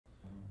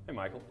Hey,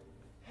 Michael.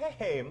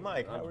 Hey,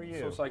 Mike, how are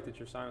you? I'm so psyched that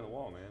you're signing the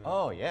wall, man.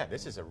 Oh, yeah,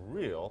 this is a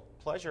real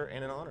pleasure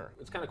and an honor.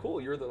 It's kind of cool.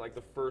 You're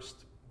the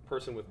first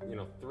person with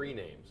 3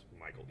 names,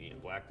 Michael Ian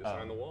Black, to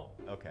sign the wall.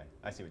 Okay,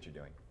 I see what you're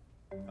doing.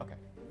 Okay.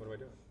 What am I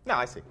doing? No,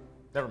 I see.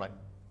 Never mind.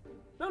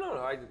 No.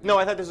 No,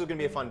 I thought this was going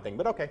to be a fun thing,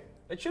 but okay.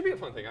 It should be a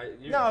fun thing.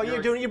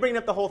 You're bringing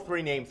up the whole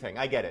 3-name thing.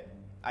 I get it.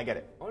 I get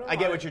it. Oh, no, I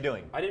get what you're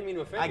doing. I didn't mean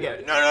to offend I you. get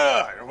it.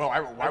 No. Well,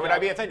 why would I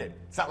be offended?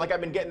 It's not like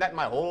I've been getting that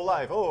my whole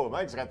life. Oh,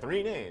 Mike's got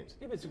 3 names.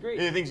 Yeah, but it's great.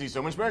 He thinks he's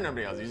so much better than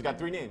everybody else. He's got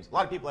 3 names. A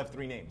lot of people have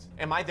 3 names.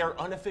 Am I their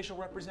unofficial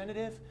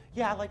representative?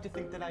 Yeah, I like to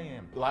think that I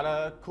am. A lot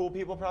of cool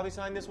people probably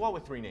signed this wall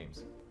with 3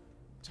 names.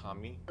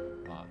 Tommy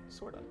La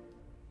Sorda.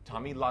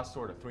 Tommy La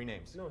Sorda, 3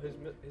 names. No,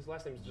 his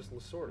last name is just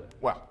Lasorda.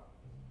 Well,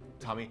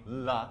 Tommy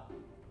La,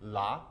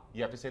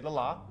 you have to say the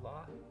La,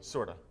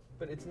 Sorda.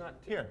 But it's not.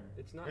 Here.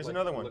 It's not Here's like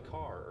another one. Lacar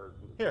or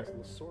Here.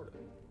 Lasorda.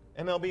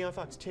 MLB on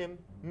Fox, Tim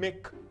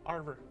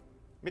McCarver.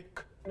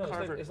 No,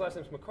 McCarver. his last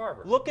name's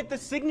McCarver. Look at the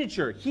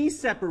signature. He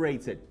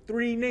separates it.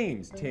 3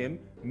 names. Tim,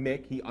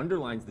 Mick, he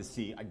underlines the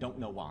C. I don't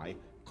know why.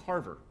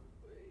 Carver.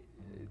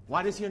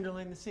 Why does he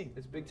underline the C?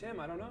 It's Big Tim.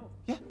 I don't know.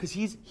 Yeah, because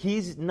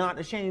he's not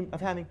ashamed of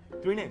having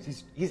 3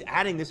 names. He's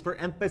adding this for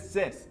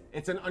emphasis.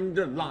 It's an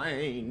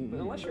underline. But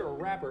unless you're a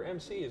rapper,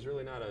 MC is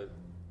really not a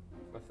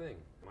thing.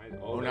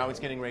 Oh, now it's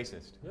getting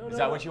racist. No, Is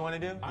that what you want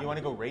to do? You want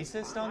to go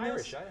racist on I'm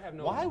this? Irish. I have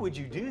no. Why would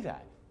you do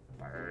that?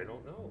 I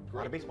don't know. A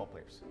lot of baseball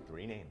players.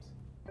 3 names.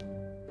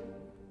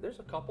 There's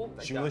a couple.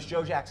 Shoeless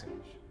Joe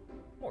Jackson.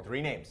 More. 3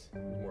 names.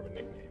 More of a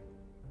nickname.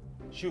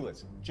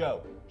 Shoeless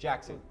Joe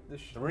Jackson. This-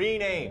 3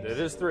 names. It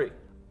is 3.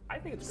 I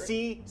think it's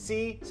great.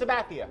 C.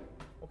 Sabathia.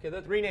 Okay,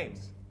 that's 3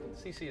 names.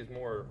 CC is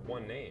more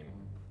one name.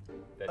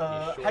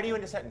 How do you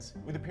end a sentence?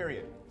 With a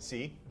period.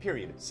 C,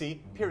 period.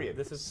 C, period.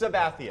 This is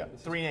Sabathia.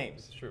 3 names.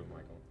 This is true,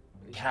 Michael.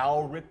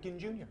 Cal Ripken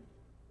Jr.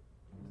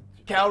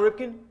 Cal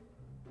Ripken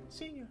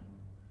Sr.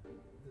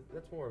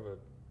 That's more of a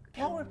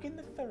Cal Ripken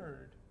the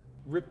third.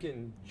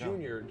 Ripken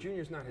Jr.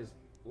 Jr.'s not his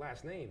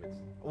last name. It's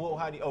Well,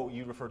 how do you,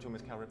 you refer to him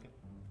as Cal Ripken?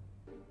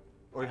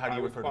 Or how do I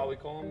you would refer to probably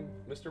him? call him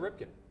Mr.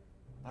 Ripken.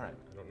 All right.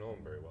 I don't know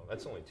him very well.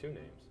 That's only 2 names.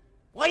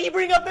 Why do you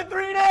bring up the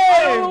 3 names?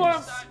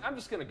 Oh, I'm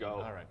just gonna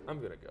go. All right.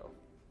 I'm gonna go.